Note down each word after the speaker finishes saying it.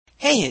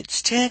Hey,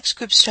 it's Tax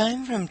Scripts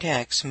time from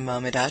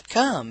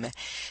TaxMama.com.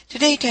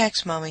 Today,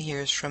 Tax Mama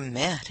hears from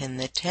Matt in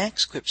the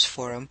Tax Scripts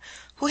forum,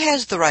 who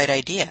has the right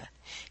idea.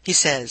 He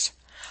says,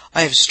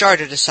 I have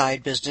started a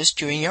side business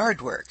doing yard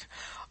work.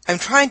 I'm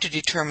trying to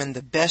determine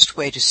the best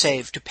way to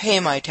save to pay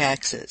my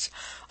taxes.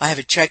 I have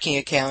a checking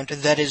account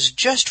that is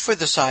just for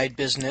the side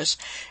business,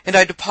 and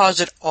I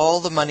deposit all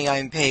the money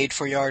I'm paid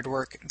for yard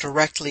work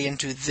directly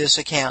into this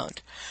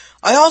account.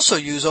 I also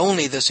use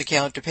only this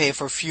account to pay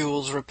for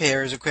fuels,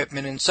 repairs,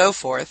 equipment, and so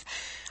forth.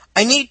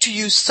 I need to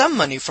use some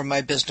money from my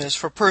business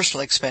for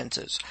personal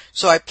expenses,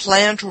 so I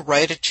plan to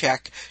write a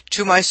check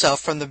to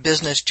myself from the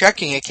business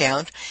checking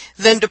account,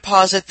 then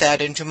deposit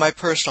that into my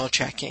personal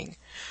checking.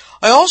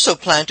 I also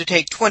plan to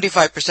take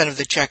 25% of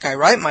the check I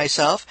write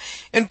myself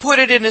and put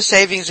it in a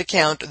savings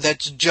account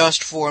that's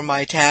just for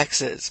my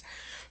taxes.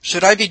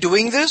 Should I be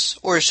doing this,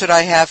 or should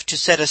I have to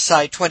set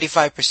aside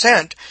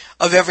 25%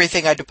 of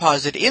everything I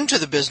deposit into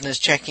the business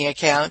checking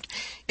account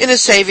in a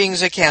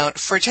savings account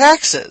for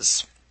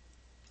taxes?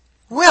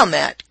 Well,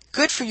 Matt,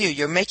 good for you.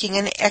 You're making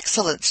an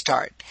excellent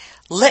start.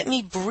 Let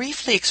me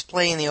briefly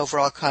explain the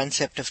overall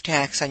concept of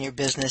tax on your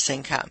business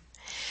income.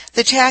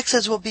 The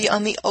taxes will be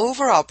on the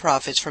overall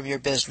profits from your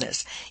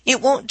business.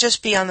 It won't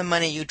just be on the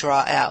money you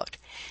draw out.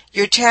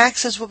 Your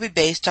taxes will be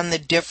based on the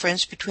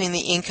difference between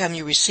the income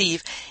you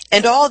receive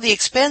and all the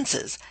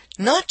expenses,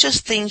 not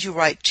just things you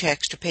write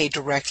checks to pay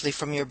directly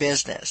from your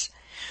business.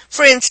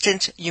 For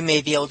instance, you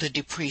may be able to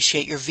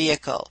depreciate your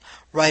vehicle,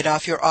 write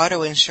off your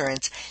auto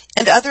insurance,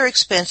 and other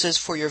expenses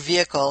for your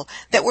vehicle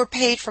that were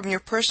paid from your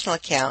personal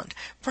account,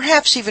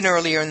 perhaps even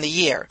earlier in the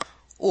year.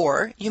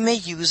 Or you may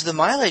use the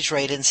mileage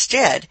rate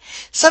instead.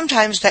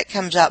 Sometimes that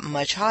comes out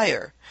much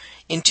higher.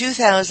 In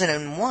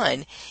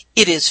 2001,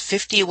 it is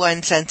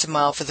 51 cents a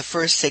mile for the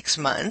first 6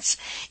 months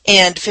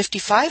and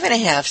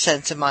 55.5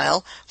 cents a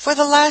mile for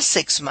the last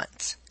 6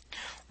 months.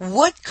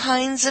 What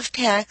kinds of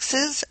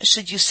taxes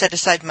should you set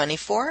aside money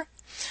for?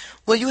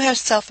 Well, you have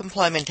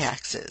self-employment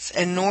taxes,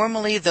 and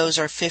normally those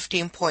are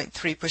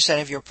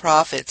 15.3% of your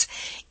profits,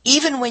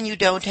 even when you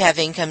don't have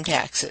income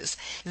taxes.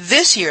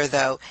 This year,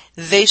 though,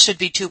 they should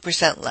be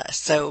 2% less,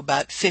 so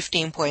about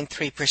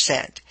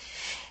 15.3%.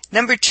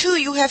 Number 2,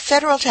 you have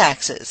federal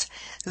taxes.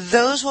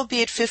 Those will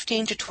be at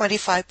 15 to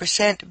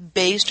 25%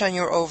 based on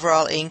your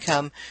overall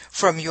income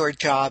from your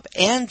job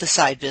and the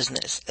side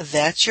business.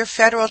 That's your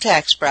federal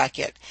tax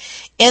bracket.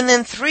 And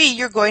then 3,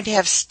 you're going to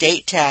have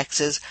state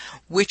taxes,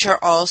 which are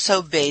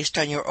also based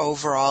on your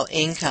overall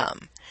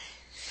income.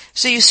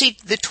 So you see,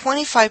 the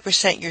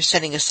 25% you're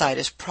setting aside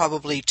is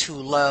probably too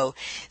low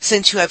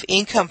since you have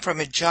income from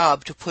a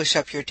job to push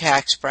up your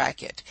tax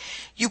bracket.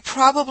 You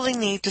probably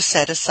need to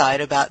set aside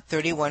about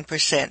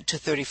 31% to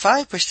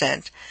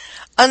 35%,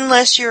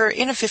 unless you're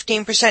in a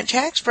 15%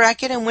 tax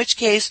bracket, in which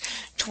case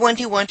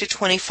 21 to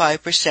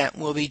 25%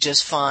 will be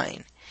just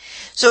fine.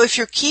 So if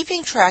you're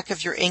keeping track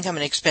of your income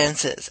and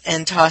expenses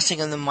and tossing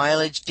in the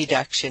mileage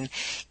deduction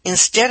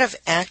instead of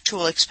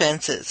actual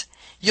expenses,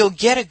 you'll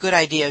get a good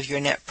idea of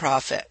your net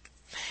profit.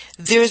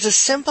 There's a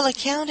simple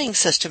accounting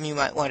system you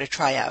might want to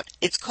try out.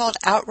 It's called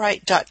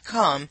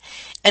Outright.com,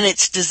 and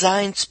it's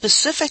designed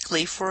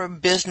specifically for a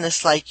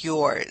business like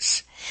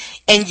yours.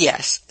 And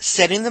yes,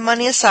 setting the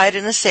money aside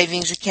in a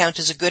savings account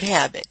is a good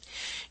habit.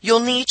 You'll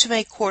need to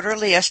make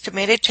quarterly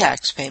estimated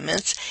tax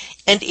payments,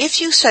 and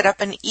if you set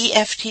up an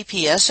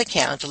EFTPS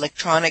account,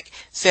 Electronic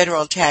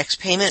Federal Tax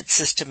Payment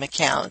System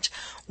account,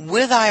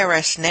 with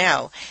IRS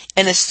Now,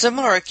 and a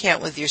similar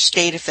account with your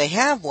state if they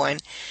have one,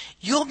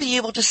 you'll be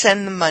able to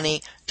send the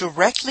money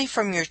directly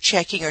from your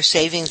checking or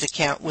savings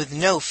account with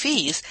no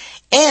fees,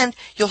 and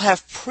you'll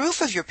have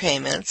proof of your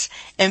payments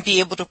and be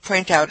able to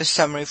print out a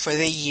summary for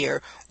the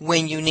year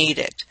when you need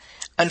it.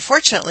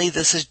 Unfortunately,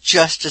 this is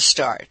just a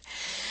start.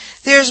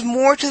 There's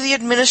more to the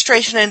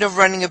administration end of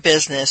running a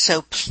business,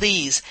 so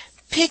please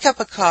pick up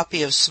a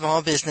copy of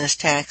Small Business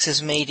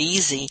Taxes Made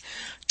Easy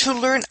to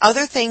learn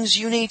other things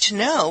you need to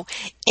know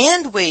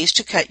and ways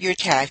to cut your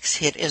tax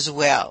hit as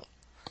well.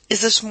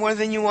 Is this more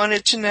than you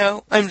wanted to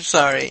know? I'm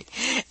sorry.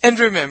 And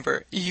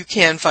remember, you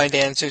can find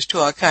answers to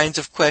all kinds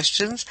of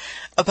questions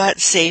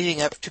about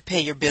saving up to pay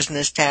your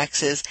business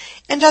taxes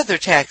and other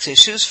tax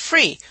issues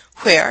free.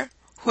 Where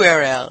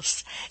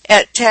else?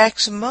 At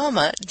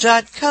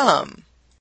TaxMama.com.